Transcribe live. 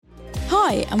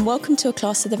Hi, and welcome to A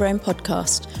Class of Their Own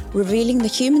podcast, revealing the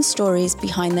human stories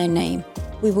behind their name.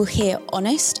 We will hear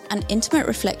honest and intimate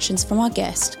reflections from our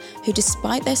guest, who,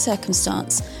 despite their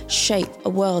circumstance, shape a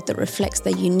world that reflects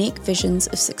their unique visions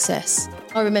of success.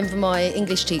 I remember my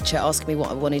English teacher asking me what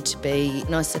I wanted to be,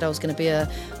 and I said I was going to be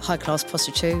a high-class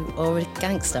prostitute or a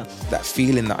gangster. That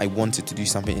feeling that I wanted to do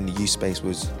something in the youth space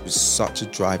was such a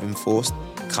driving force.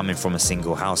 Coming from a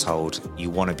single household, you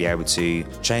want to be able to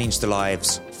change the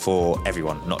lives for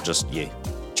everyone, not just you.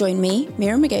 Join me,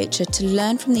 Mira Magecha, to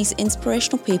learn from these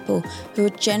inspirational people who are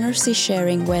generously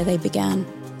sharing where they began.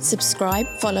 Subscribe,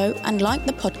 follow, and like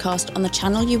the podcast on the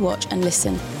channel you watch and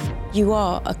listen. You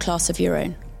are a class of your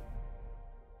own.